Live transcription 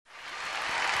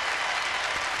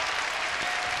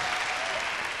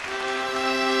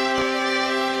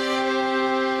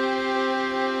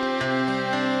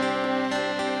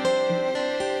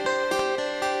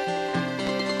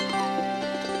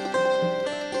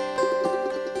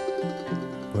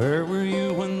Where were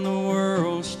you when the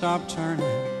world stopped turning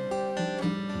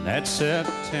that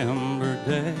September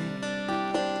day?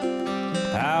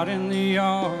 Out in the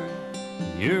yard,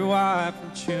 your wife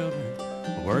and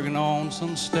children working on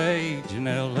some stage in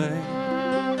L.A.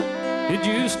 Did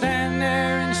you stand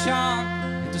there in shock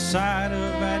at the sight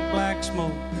of that black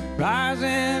smoke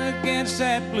rising against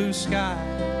that blue sky?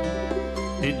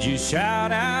 Did you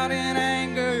shout out in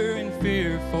anger and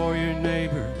fear for your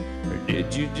neighbor, or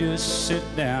did you just sit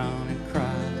down and cry?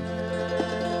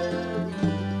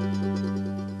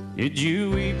 Did you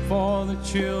weep for the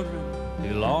children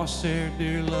who lost their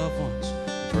dear loved ones,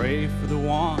 pray for the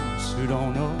ones who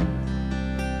don't know?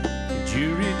 Did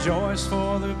you rejoice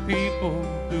for the people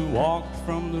who walked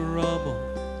from the rubble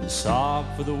and sob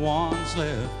for the ones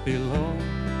left below?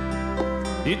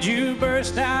 Did you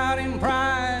burst out in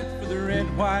pride for the red,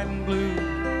 white, and blue,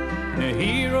 the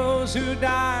heroes who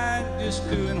died just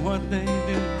doing what they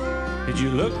do? Did you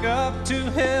look up to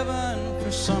heaven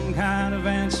for some kind of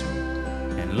answer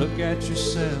and look at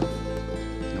yourself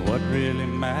and what really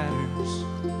matters?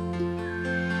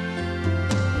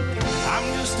 I'm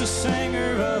just a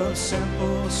singer of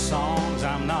simple songs.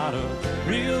 I'm not a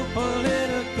real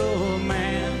political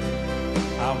man.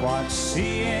 I watch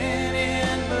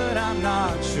CNN, but I'm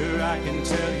not sure I can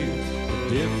tell you the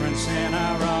difference in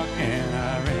Iraq and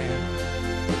Iran.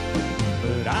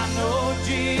 But I know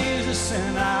Jesus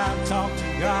and I've talked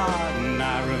to God, and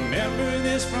I remember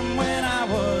this from when I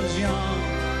was young.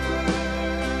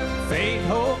 Faith,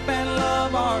 hope, and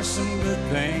love are some good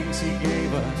things He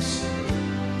gave us,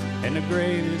 and the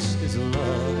greatest is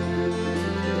love.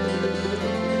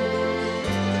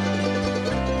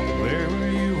 Where were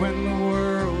you when the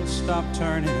world stopped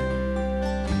turning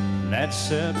that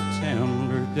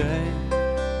September day?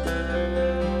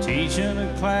 Teaching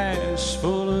a class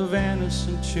full of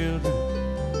innocent children,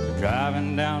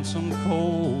 driving down some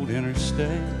cold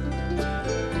interstate.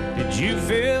 Did you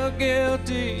feel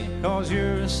guilty cause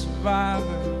you're a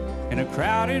survivor? In a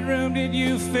crowded room, did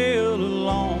you feel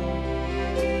alone?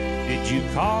 Did you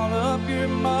call up your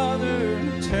mother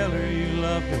and tell her you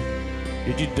loved her?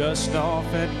 Did you dust off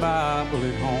that Bible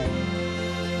at home?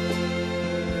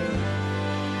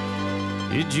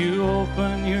 Did you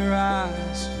open your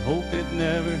eyes and hope it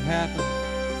never happened?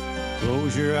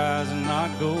 Close your eyes and not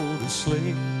go to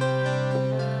sleep?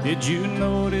 Did you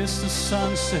notice the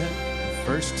sunset the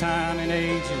first time in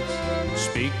ages?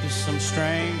 Speak to some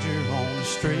stranger on the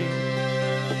street?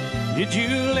 Did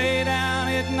you lay down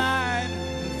at night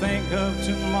and think of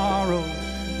tomorrow?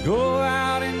 Go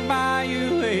out and buy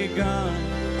you a gun?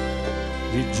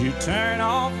 Did you turn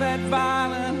off that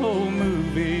violent old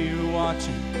movie you're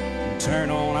watching and turn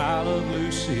on I Love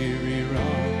Lucy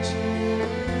reruns?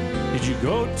 Did you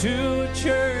go to a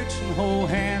church and hold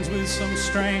hands with some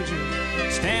stranger,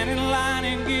 stand in line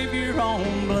and give your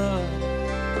own blood?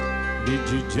 Did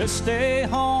you just stay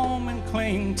home and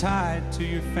cling tight to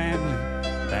your family?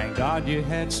 Thank God you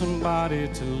had somebody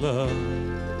to love.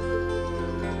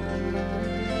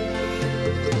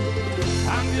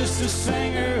 I'm just a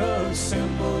singer of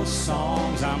simple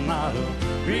songs. I'm not a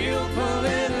real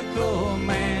political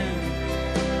man.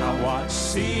 I watch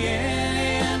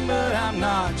CNN, but I'm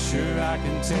not sure I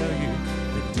can tell you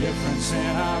the difference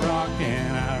in Iraq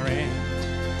and Iran.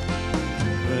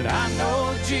 But I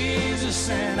know Jesus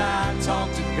and I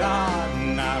talk to God,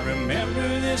 and I remember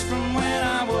this from when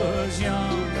I was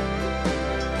young.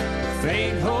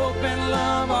 Faith, hope, and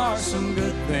love are some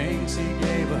good things He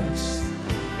gave us,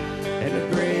 and the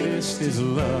greatest is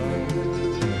love.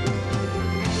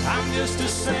 I'm just a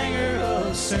singer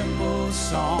of simple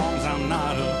songs. I'm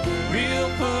not a real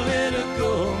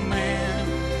political man.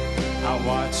 I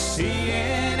watch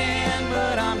CNN,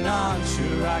 but I'm not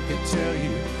sure I could tell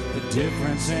you the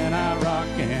difference in Iraq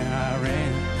and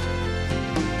Iran.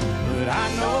 But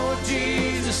I know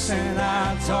Jesus and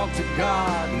I talk to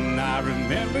God, and I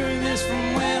remember this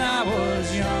from when I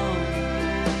was young.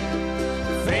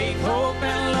 Faith, hope,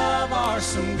 and love are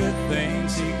some good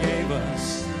things He gave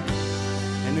us,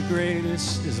 and the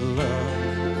greatest is love.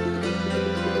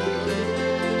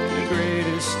 The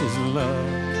greatest is love.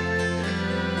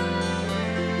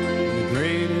 The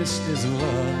greatest is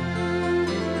love.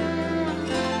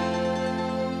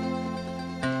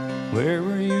 Where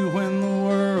were you when the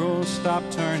world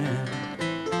stopped turning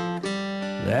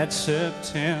that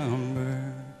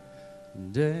September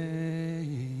day?